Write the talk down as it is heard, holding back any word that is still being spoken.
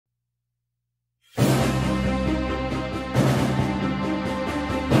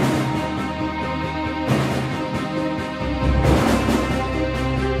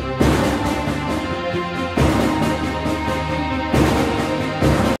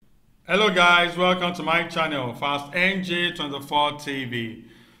Hello guys, welcome to my channel, Fast NJ24 TV.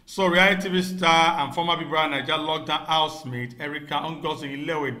 So reality TV star and former BBNaija Lockdown housemate Ngozi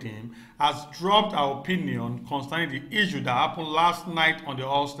Nlewedim has dropped her opinion concerning the issue that happened last night on the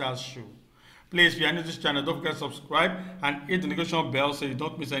All Stars show. Please, if you are new to this channel, don't forget to subscribe and hit the notification bell so you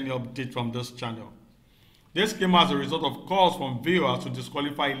don't miss any update from this channel. This came as a result of calls from viewers to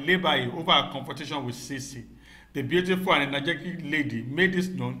disqualify Ilebaye over a confrontation with Sisi. The beautiful and energetic lady made this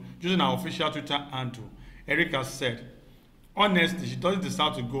known using her official Twitter handle. Erica said, "Honestly, she doesn't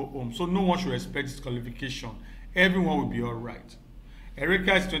deserve to go home, so no one should expect disqualification. Everyone will be alright."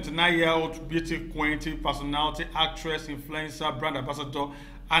 Erica is a 29-year-old beauty queen, personality, actress, influencer, brand ambassador,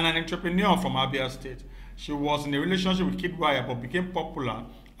 and an entrepreneur from Abia State. She was in a relationship with Kid Wire but became popular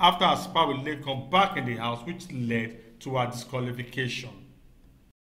after her spat with Lake come back in the house, which led to her disqualification.